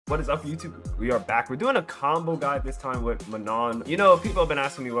What is up, YouTube? We are back. We're doing a combo guide this time with Manon. You know, people have been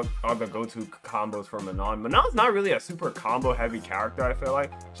asking me what are the go-to combos for Manon. Manon's not really a super combo heavy character, I feel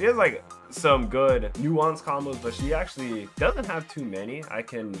like. She has like some good nuanced combos, but she actually doesn't have too many. I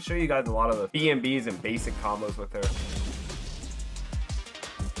can show you guys a lot of the B&Bs and basic combos with her.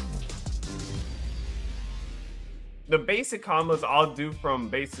 The basic combos I'll do from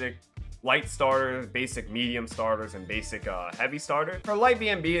basic light starters, basic medium starters, and basic heavy starters. Her light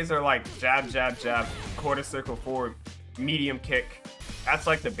B&Bs are like jab, jab, jab, quarter circle forward, medium kick. That's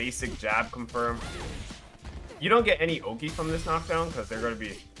like the basic jab confirm. You don't get any Oki from this knockdown because they're going to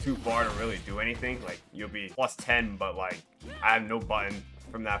be too far to really do anything. Like, you'll be plus 10, but like, I have no button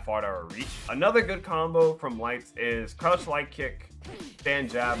from that far to reach. Another good combo from lights is crouch light kick, stand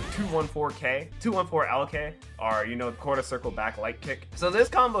jab, 214K, 214LK, or, you know, quarter circle back light kick. So this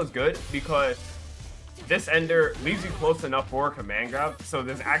combo is good because this ender leaves you close enough for a command grab. So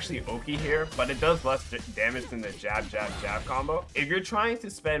there's actually Oki here, but it does less damage than the jab, jab, jab combo. If you're trying to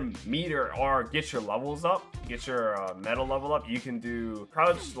spend meter or get your levels up, get your metal level up, you can do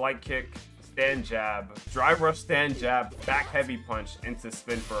crouch light kick, stand jab, drive rush stand jab, back heavy punch into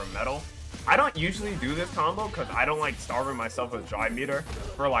spin for a metal. I don't usually do this combo because I don't like starving myself with drive meter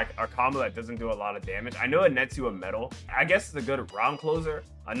for like a combo that doesn't do a lot of damage. I know it nets you a metal. I guess it's a good round closer.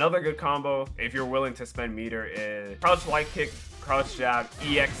 Another good combo, if you're willing to spend meter, is crouch light kick, crouch jab,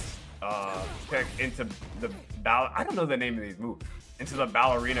 EX kick into the I don't know the name of these moves. Into the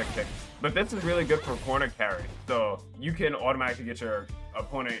ballerina kick. But this is really good for corner carry. So you can automatically get your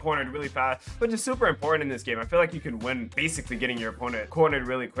opponent cornered really fast, which is super important in this game. I feel like you can win basically getting your opponent cornered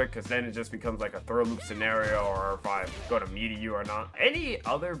really quick because then it just becomes like a throw loop scenario, or if I go to meet you or not. Any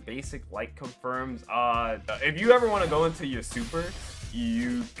other basic light confirms, if you ever want to go into your super,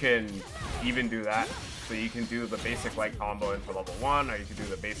 you can even do that. So you can do the basic light combo into level 1, or you can do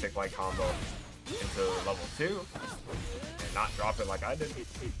the basic light combo into level 2 and not drop it like I did.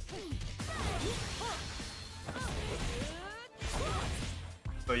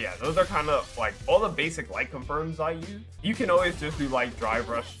 So yeah, those are kind of like all the basic light confirms I use. You can always just do light drive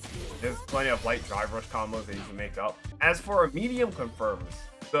rush. There's plenty of light drive rush combos that you can make up. As for medium confirms,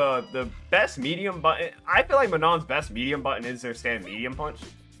 the best medium button, I feel like Manon's best medium button is their stand medium punch.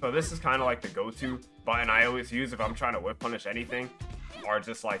 So this is kind of like the go-to button I always use if I'm trying to whip punish anything, or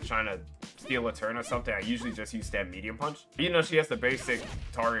just like trying to steal a turn or something. I usually just use stand medium punch. You know, she has the basic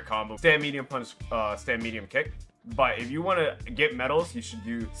target combo, stand medium punch, stand medium kick. But if you want to get medals, you should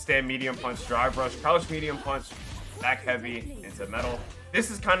do stand medium punch, drive rush, crouch medium punch, back heavy into metal.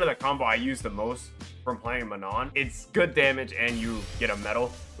 This is kind of the combo I use the most from playing Manon. It's good damage and you get a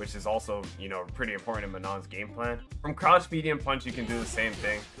medal, which is also, you know, pretty important in Manon's game plan. From crouch medium punch, you can do the same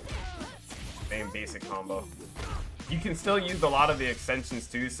thing. Same basic combo. You can still use a lot of the extensions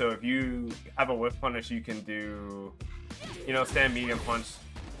too. So if you have a whip punish, you can do, you know, stand medium punch,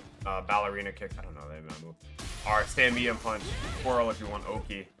 ballerina kick. I don't know that move. Or stand medium punch, twirl if you want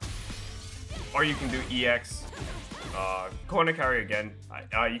Oki. Or you can do EX, corner carry again.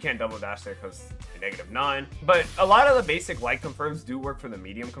 You can't double dash there because you're -9. But a lot of the basic light confirms do work for the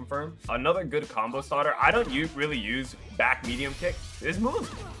medium confirm. Another good combo starter, I don't really use back medium kick. This move is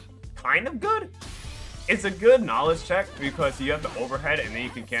kind of good. It's a good knowledge check because you have the overhead and then you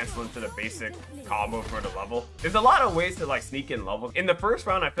can cancel into the basic combo for the level. There's a lot of ways to like sneak in levels. In the first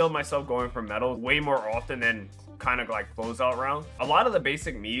round, I felt myself going for medals way more often than kind of like closeout rounds. A lot of the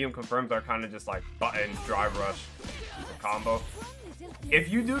basic medium confirms are kind of just like buttons, drive rush, combo. If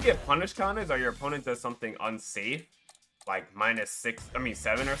you do get punish counters or your opponent does something unsafe, like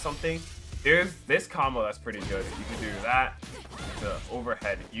 -7 or something, there's this combo that's pretty good. You can do that, the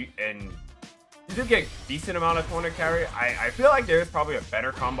overhead, you do get decent amount of corner carry. I feel like there's probably a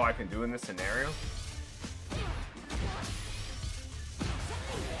better combo I can do in this scenario.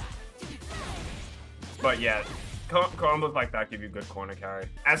 But yeah, combos like that give you good corner carry.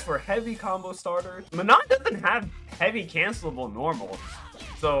 As for heavy combo starters, Manon doesn't have heavy cancelable normals.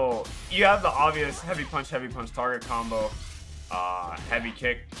 So you have the obvious heavy punch target combo. Heavy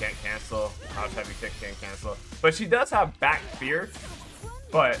kick, can't cancel. Crouch heavy kick, can't cancel. But she does have back fear.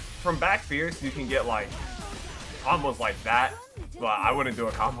 But from back fierce, you can get like combos like that. But I wouldn't do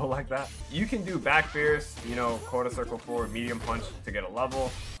a combo like that. You can do back fierce, you know, quarter circle forward, medium punch to get a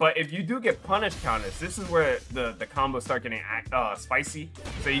level. But if you do get punish counters, this is where the combos start getting spicy.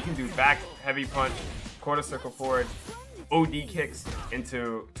 So you can do back heavy punch, quarter circle forward, OD kicks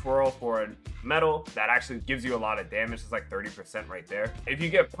into twirl for a metal. That actually gives you a lot of damage. It's like 30% right there. If you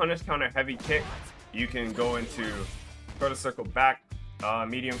get punish counter heavy kick, you can go into quarter circle back,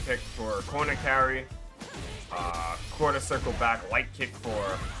 medium kick for corner carry, quarter circle back light kick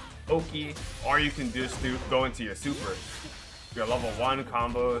for Oki, or you can just go into your super. Your level 1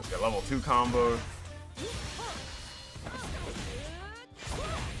 combos, your level 2 combos.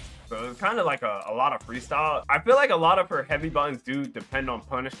 So it's kind of like a lot of freestyle. I feel like a lot of her heavy buttons do depend on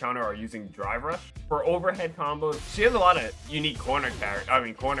punish counter or using drive rush. For overhead combos, she has a lot of unique corner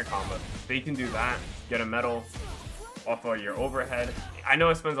combos. So you can do that, get a medal off of your overhead. I know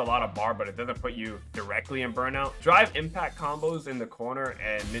it spends a lot of bar, but it doesn't put you directly in burnout. Drive impact combos in the corner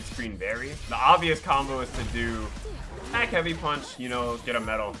and mid-screen vary. The obvious combo is to do back heavy punch, you know, get a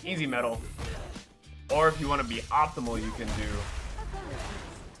medal, easy medal. Or if you want to be optimal, you can do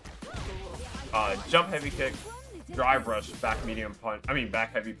jump heavy kick, drive rush, back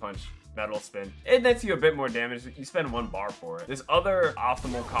heavy punch, metal spin. It nets you a bit more damage. You spend 1 bar for it. There's other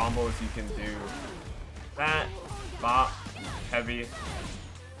optimal combos you can do. That, bop, heavy,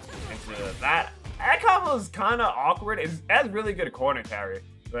 into that. That combo is kind of awkward. It has really good corner carry,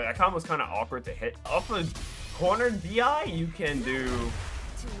 but that combo is kind of awkward to hit. Off of corner DI, you can do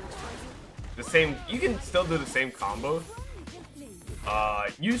the same. You can still do the same combo.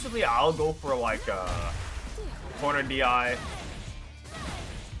 Usually I'll go for like corner DI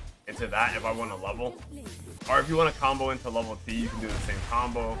into that if I want to level. Or if you want to combo into level T, you can do the same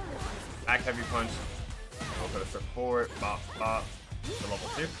combo. Back heavy punch, go for the step forward, bop, bop, to level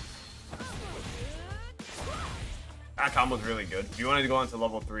 2. That combo is really good. If you want to go into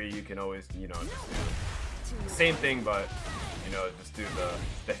level 3, you can always, you know, just do the same thing, but, you know, just do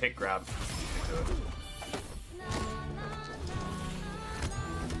the hit grab into it.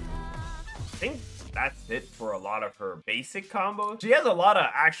 I think that's it for a lot of her basic combos. She has a lot of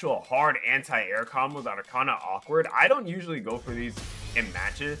actual hard anti-air combos that are kind of awkward. I don't usually go for these in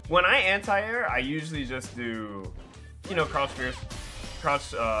matches. When I anti-air, I usually just do, you know, crouch fierce,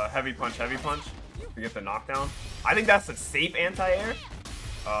 crouch heavy punch to get the knockdown. I think that's a safe anti-air.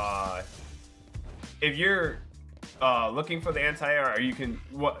 If you're looking for the anti-air, or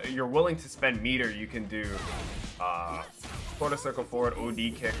you're willing to spend meter, you can do quarter circle forward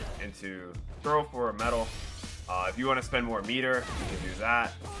OD kick into throw for a medal. If you want to spend more meter, you can do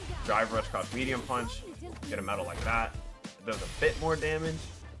that. Drive rush, crouch medium punch, get a medal like that. It does a bit more damage.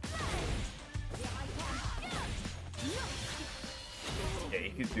 Yeah,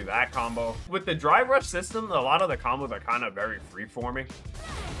 you can do that combo. With the drive rush system, a lot of the combos are kind of very free-forming.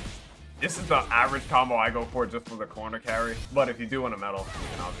 This is the average combo I go for just for the corner carry. But if you do want a medal, you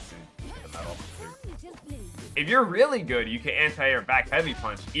can obviously get the medal too. If you're really good, you can anti-air back heavy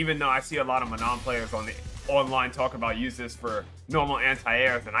punch, even though I see a lot of Manon players on the online talk about use this for normal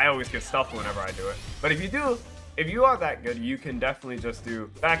anti-airs, and I always get stuffed whenever I do it. But if you are that good, you can definitely just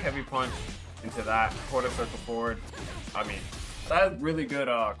do back heavy punch into that, quarter circle forward. I mean, that's really good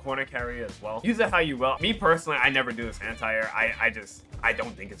corner carry as well. Use it how you will. Me personally, I never do this anti-air. I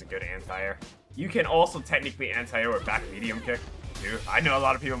don't think it's a good anti-air. You can also technically anti-air with back medium kick. I know a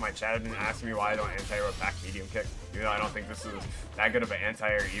lot of people in my chat have been asking me why I don't anti-air with back medium kick. Even though I don't think this is that good of an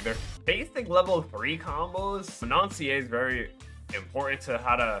anti-air either. Basic level 3 combos. Manon CA is very important to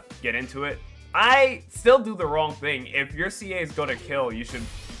how to get into it. I still do the wrong thing. If your CA is going to kill, you should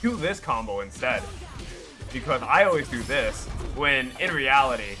do this combo instead. Because I always do this, when in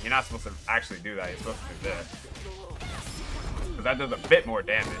reality, you're not supposed to actually do that. You're supposed to do this. Because that does a bit more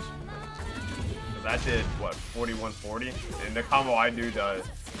damage. That did, what, 4140? And the combo I do does,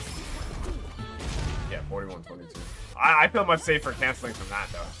 yeah, 4122. I feel much safer canceling from that,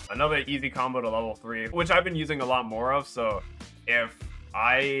 though. Another easy combo to level 3, which I've been using a lot more of, so if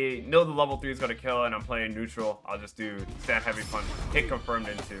I know the level 3 is going to kill and I'm playing neutral, I'll just do stand heavy punch, hit confirmed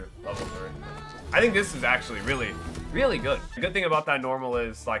into level 3. I think this is actually really, really good. The good thing about that normal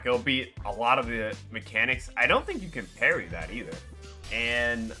is, like, it'll beat a lot of the mechanics. I don't think you can parry that either.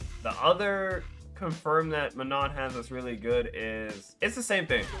 And the other confirm that Manon has that's really good is, it's the same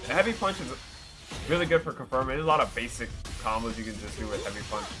thing. The heavy punch is really good for confirming. There's a lot of basic combos you can just do with heavy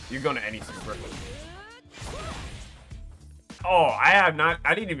punch. You can go into any super. Oh, I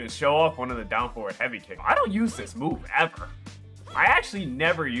didn't even show off one of the down forward heavy kick. I don't use this move ever. I actually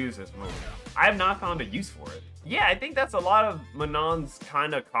never use this move. I have not found a use for it. Yeah, I think that's a lot of Manon's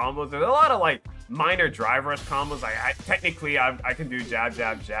kind of combos. There's a lot of like minor drive rush combos. Technically I can do jab,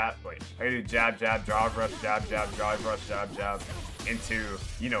 jab, jab. Wait, I can do jab, jab, drive rush, jab, jab, drive rush, jab, jab into,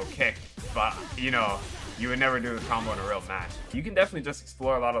 you know, kick. But, you know, you would never do this combo in a real match. You can definitely just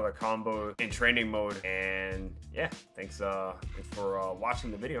explore a lot of the combo in training mode. And yeah, thanks for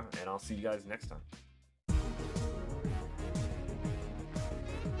watching the video, and I'll see you guys next time.